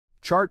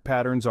Chart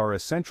patterns are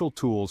essential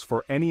tools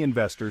for any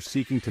investor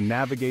seeking to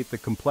navigate the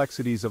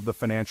complexities of the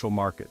financial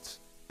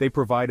markets. They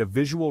provide a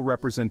visual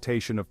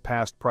representation of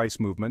past price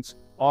movements,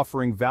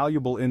 offering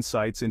valuable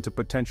insights into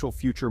potential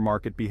future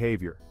market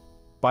behavior.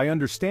 By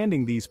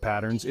understanding these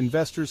patterns,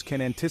 investors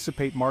can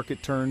anticipate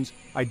market turns,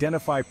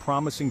 identify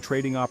promising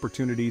trading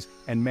opportunities,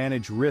 and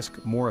manage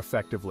risk more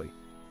effectively.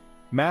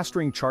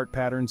 Mastering chart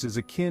patterns is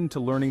akin to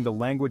learning the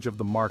language of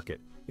the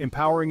market,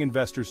 empowering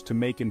investors to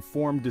make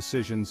informed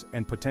decisions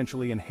and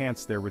potentially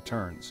enhance their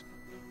returns.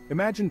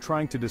 Imagine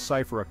trying to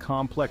decipher a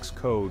complex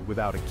code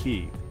without a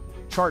key.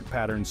 Chart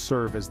patterns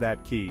serve as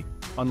that key,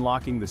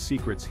 unlocking the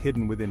secrets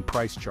hidden within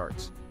price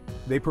charts.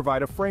 They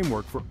provide a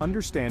framework for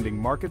understanding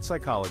market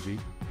psychology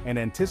and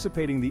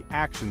anticipating the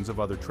actions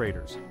of other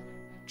traders.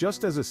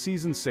 Just as a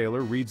seasoned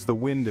sailor reads the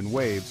wind and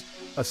waves,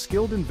 a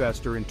skilled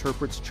investor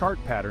interprets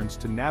chart patterns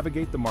to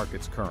navigate the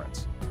market's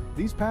currents.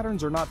 These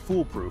patterns are not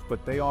foolproof,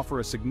 but they offer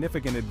a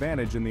significant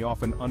advantage in the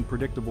often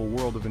unpredictable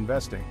world of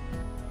investing.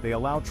 They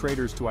allow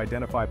traders to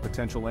identify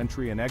potential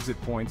entry and exit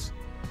points,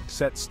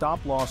 set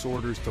stop-loss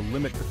orders to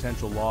limit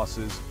potential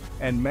losses,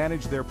 and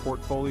manage their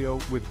portfolio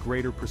with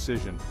greater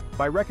precision.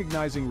 By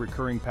recognizing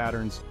recurring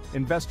patterns,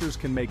 investors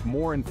can make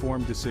more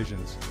informed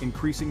decisions,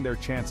 increasing their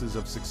chances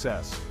of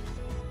success.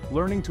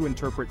 Learning to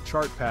interpret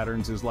chart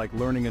patterns is like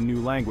learning a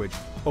new language,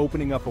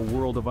 opening up a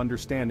world of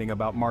understanding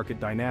about market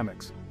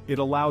dynamics. It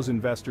allows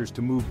investors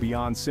to move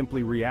beyond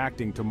simply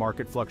reacting to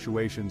market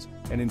fluctuations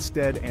and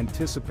instead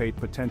anticipate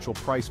potential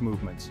price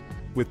movements.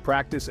 With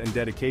practice and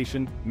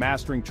dedication,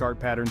 mastering chart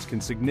patterns can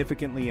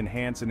significantly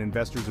enhance an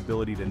investor's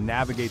ability to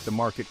navigate the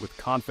market with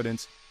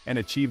confidence and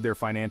achieve their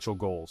financial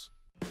goals.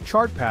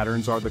 Chart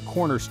patterns are the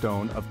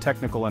cornerstone of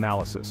technical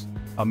analysis,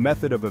 a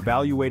method of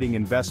evaluating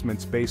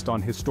investments based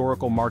on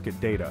historical market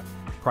data,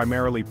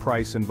 primarily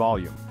price and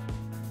volume.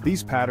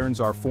 These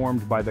patterns are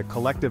formed by the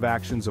collective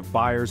actions of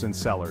buyers and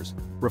sellers,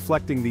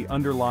 reflecting the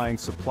underlying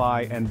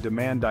supply and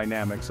demand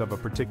dynamics of a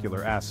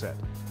particular asset.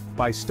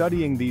 By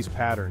studying these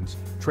patterns,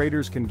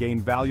 traders can gain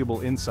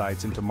valuable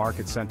insights into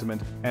market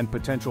sentiment and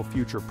potential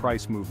future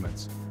price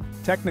movements.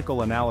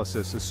 Technical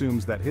analysis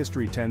assumes that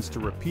history tends to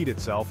repeat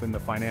itself in the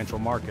financial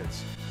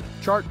markets.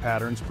 Chart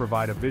patterns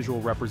provide a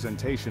visual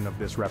representation of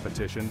this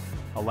repetition,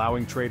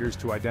 allowing traders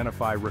to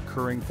identify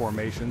recurring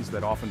formations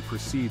that often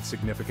precede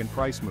significant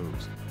price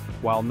moves.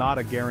 While not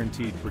a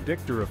guaranteed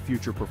predictor of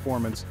future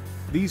performance,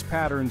 these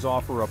patterns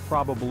offer a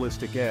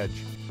probabilistic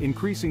edge,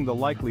 increasing the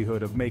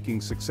likelihood of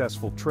making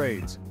successful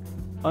trades.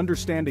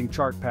 Understanding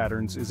chart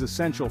patterns is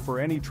essential for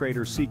any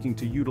trader seeking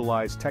to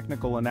utilize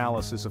technical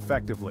analysis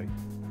effectively.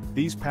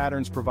 These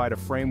patterns provide a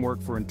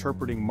framework for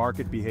interpreting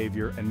market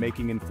behavior and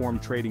making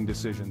informed trading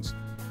decisions.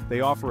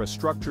 They offer a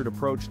structured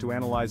approach to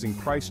analyzing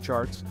price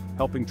charts,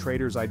 helping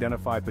traders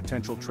identify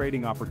potential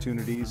trading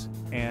opportunities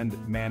and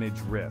manage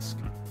risk.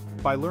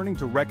 By learning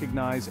to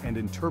recognize and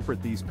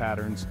interpret these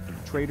patterns,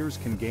 traders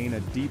can gain a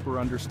deeper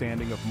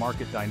understanding of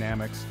market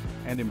dynamics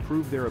and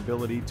improve their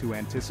ability to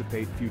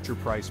anticipate future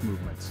price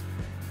movements.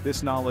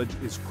 This knowledge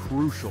is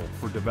crucial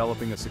for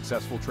developing a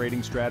successful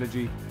trading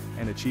strategy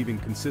and achieving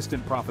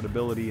consistent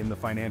profitability in the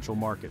financial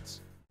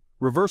markets.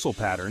 Reversal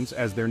patterns,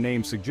 as their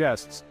name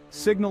suggests,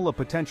 signal a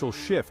potential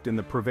shift in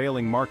the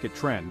prevailing market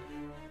trend.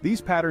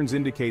 These patterns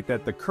indicate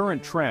that the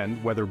current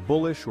trend, whether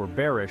bullish or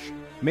bearish,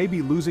 may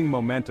be losing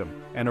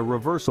momentum, and a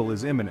reversal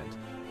is imminent.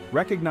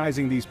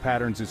 Recognizing these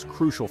patterns is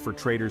crucial for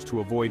traders to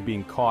avoid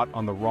being caught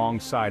on the wrong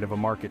side of a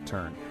market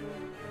turn.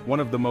 One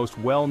of the most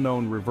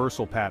well-known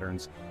reversal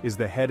patterns is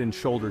the head and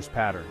shoulders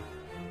pattern.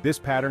 This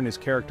pattern is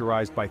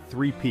characterized by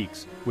three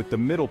peaks, with the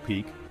middle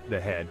peak, the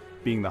head,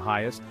 being the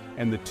highest,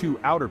 and the two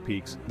outer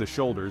peaks, the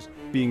shoulders,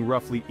 being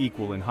roughly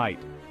equal in height.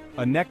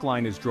 A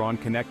neckline is drawn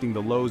connecting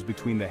the lows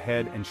between the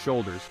head and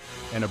shoulders,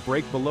 and a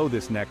break below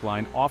this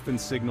neckline often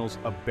signals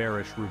a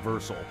bearish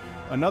reversal.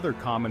 Another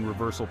common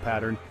reversal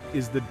pattern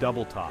is the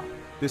double top.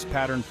 This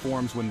pattern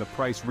forms when the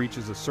price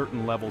reaches a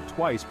certain level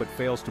twice but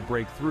fails to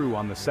break through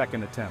on the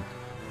second attempt.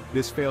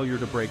 This failure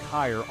to break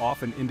higher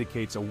often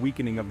indicates a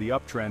weakening of the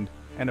uptrend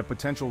and a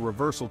potential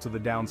reversal to the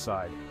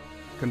downside.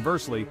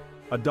 Conversely,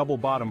 a double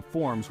bottom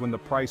forms when the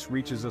price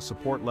reaches a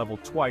support level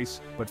twice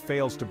but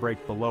fails to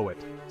break below it,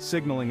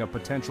 signaling a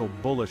potential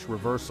bullish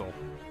reversal.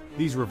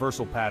 These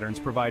reversal patterns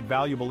provide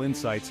valuable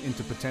insights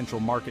into potential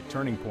market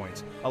turning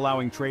points,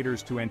 allowing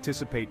traders to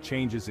anticipate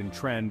changes in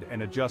trend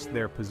and adjust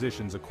their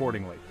positions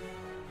accordingly.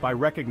 By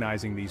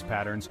recognizing these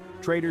patterns,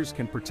 traders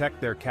can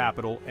protect their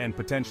capital and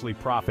potentially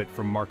profit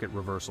from market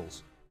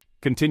reversals.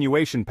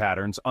 Continuation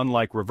patterns,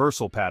 unlike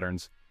reversal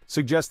patterns,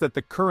 suggest that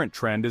the current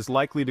trend is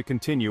likely to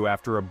continue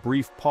after a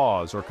brief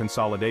pause or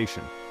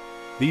consolidation.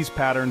 These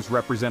patterns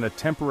represent a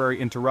temporary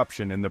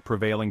interruption in the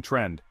prevailing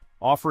trend,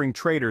 offering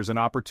traders an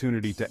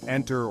opportunity to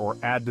enter or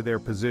add to their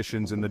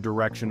positions in the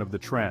direction of the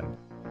trend.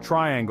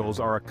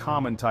 Triangles are a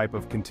common type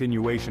of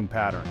continuation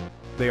pattern.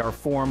 They are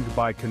formed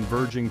by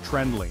converging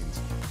trend lines,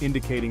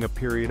 indicating a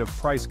period of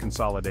price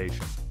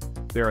consolidation.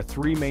 There are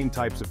three main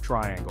types of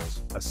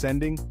triangles: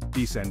 ascending,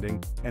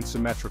 descending, and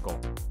symmetrical.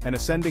 An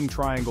ascending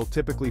triangle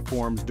typically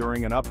forms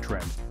during an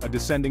uptrend, a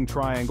descending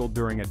triangle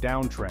during a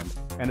downtrend,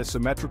 and a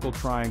symmetrical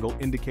triangle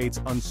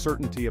indicates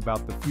uncertainty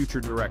about the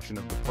future direction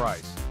of the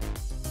price.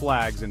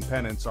 Flags and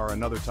pennants are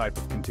another type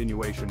of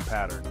continuation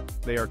pattern.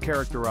 They are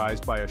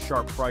characterized by a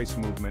sharp price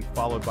movement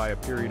followed by a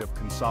period of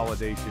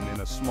consolidation in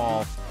a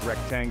small,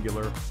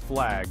 rectangular,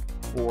 flag,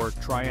 or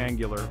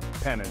triangular,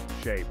 pennant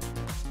shape.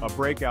 A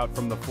breakout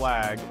from the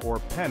flag or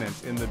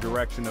pennant in the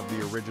direction of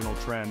the original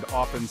trend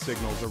often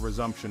signals a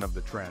resumption of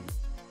the trend.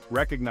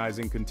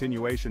 Recognizing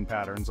continuation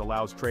patterns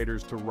allows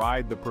traders to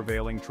ride the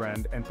prevailing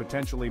trend and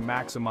potentially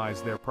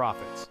maximize their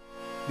profits.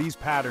 These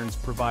patterns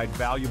provide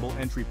valuable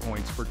entry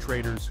points for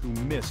traders who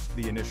missed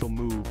the initial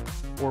move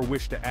or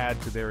wish to add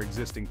to their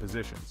existing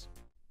positions.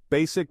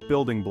 Basic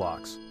building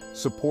blocks: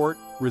 support,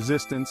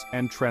 resistance,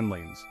 and trend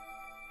lines.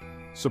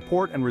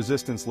 Support and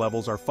resistance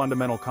levels are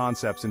fundamental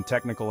concepts in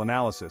technical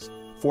analysis,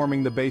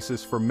 forming the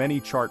basis for many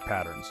chart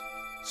patterns.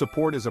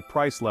 Support is a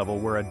price level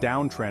where a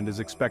downtrend is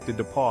expected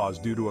to pause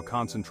due to a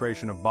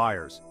concentration of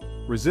buyers.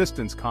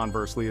 Resistance,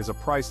 conversely, is a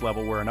price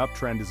level where an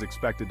uptrend is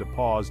expected to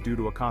pause due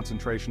to a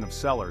concentration of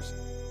sellers.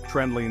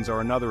 Trend lines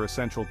are another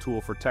essential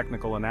tool for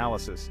technical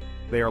analysis.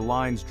 They are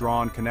lines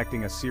drawn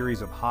connecting a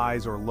series of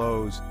highs or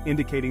lows,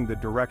 indicating the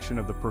direction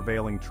of the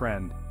prevailing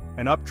trend.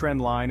 An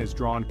uptrend line is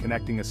drawn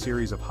connecting a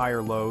series of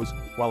higher lows,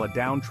 while a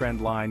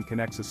downtrend line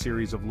connects a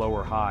series of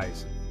lower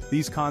highs.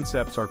 These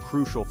concepts are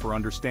crucial for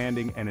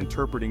understanding and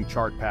interpreting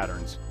chart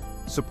patterns.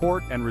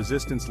 Support and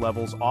resistance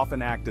levels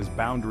often act as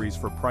boundaries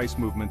for price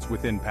movements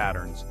within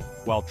patterns,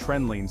 while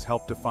trend lines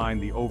help define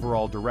the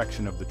overall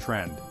direction of the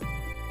trend.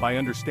 By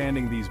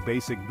understanding these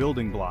basic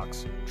building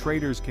blocks,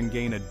 traders can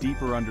gain a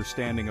deeper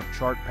understanding of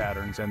chart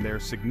patterns and their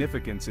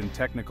significance in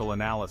technical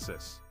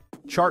analysis.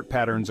 Chart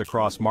patterns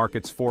across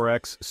markets: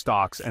 forex,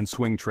 stocks, and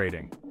swing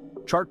trading.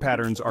 Chart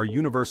patterns are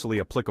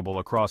universally applicable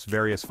across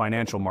various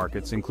financial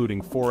markets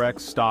including forex,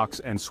 stocks,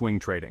 and swing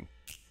trading.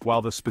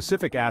 While the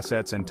specific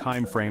assets and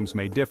time frames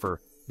may differ,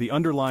 the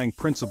underlying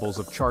principles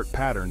of chart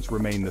patterns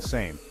remain the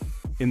same.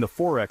 In the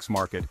forex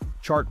market,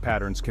 chart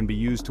patterns can be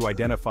used to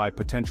identify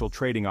potential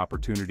trading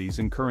opportunities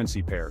in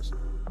currency pairs.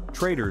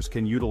 Traders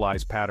can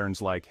utilize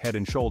patterns like head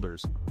and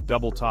shoulders,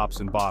 double tops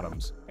and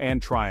bottoms,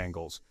 and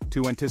triangles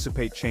to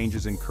anticipate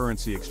changes in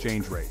currency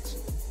exchange rates.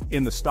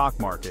 In the stock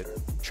market,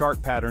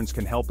 chart patterns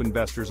can help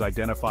investors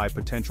identify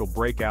potential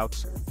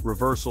breakouts,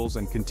 reversals,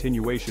 and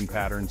continuation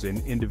patterns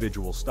in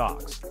individual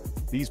stocks.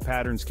 These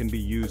patterns can be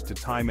used to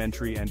time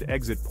entry and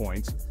exit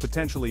points,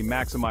 potentially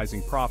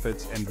maximizing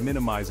profits and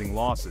minimizing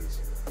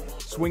losses.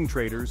 Swing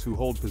traders who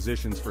hold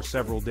positions for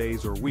several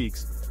days or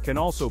weeks can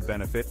also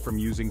benefit from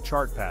using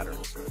chart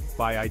patterns.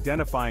 By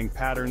identifying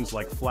patterns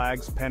like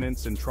flags,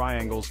 pennants, and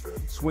triangles,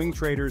 swing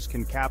traders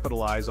can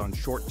capitalize on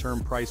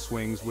short-term price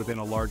swings within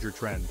a larger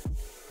trend.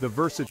 The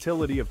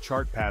versatility of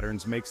chart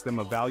patterns makes them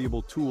a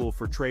valuable tool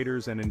for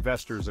traders and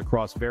investors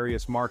across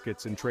various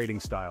markets and trading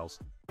styles.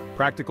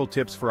 Practical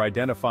tips for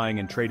identifying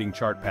and trading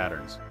chart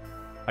patterns.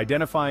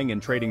 Identifying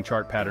and trading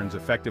chart patterns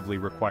effectively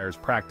requires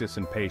practice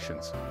and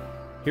patience.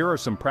 Here are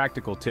some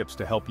practical tips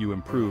to help you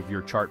improve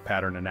your chart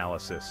pattern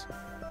analysis.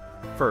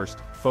 First,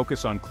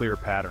 focus on clear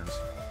patterns.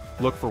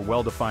 Look for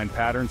well-defined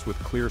patterns with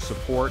clear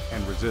support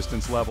and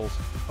resistance levels.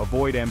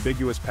 Avoid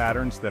ambiguous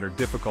patterns that are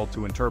difficult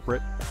to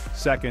interpret.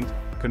 Second,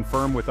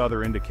 confirm with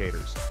other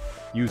indicators.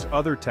 Use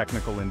other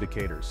technical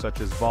indicators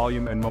such as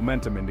volume and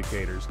momentum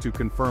indicators to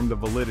confirm the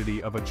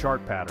validity of a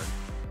chart pattern.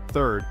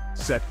 Third,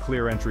 set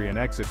clear entry and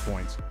exit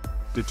points.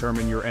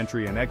 Determine your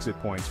entry and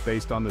exit points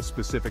based on the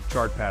specific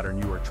chart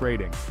pattern you are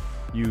trading.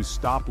 Use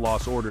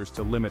stop-loss orders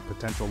to limit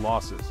potential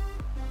losses.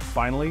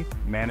 Finally,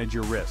 manage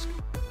your risk.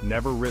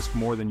 Never risk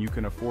more than you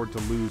can afford to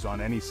lose on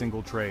any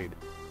single trade.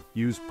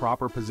 Use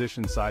proper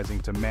position sizing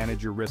to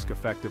manage your risk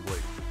effectively.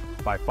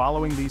 By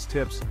following these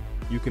tips,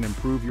 you can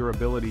improve your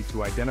ability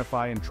to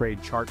identify and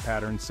trade chart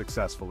patterns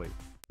successfully.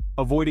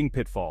 Avoiding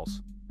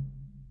pitfalls.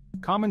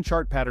 Common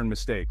chart pattern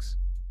mistakes.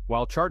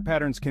 While chart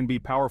patterns can be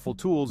powerful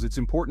tools, it's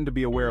important to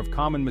be aware of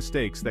common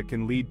mistakes that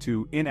can lead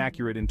to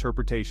inaccurate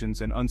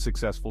interpretations and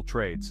unsuccessful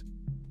trades.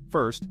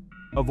 First,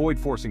 avoid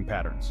forcing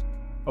patterns.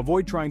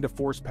 Avoid trying to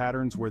force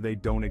patterns where they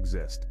don't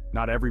exist.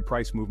 Not every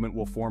price movement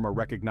will form a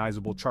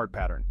recognizable chart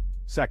pattern.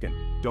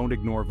 Second, don't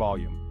ignore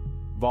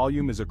volume.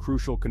 Volume is a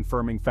crucial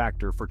confirming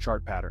factor for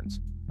chart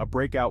patterns. A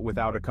breakout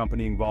without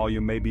accompanying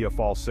volume may be a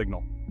false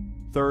signal.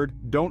 Third,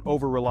 don't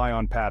over-rely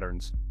on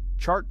patterns.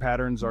 Chart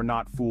patterns are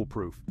not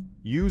foolproof.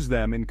 Use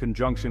them in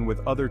conjunction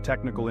with other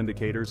technical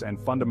indicators and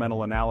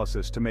fundamental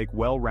analysis to make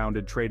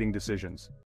well-rounded trading decisions.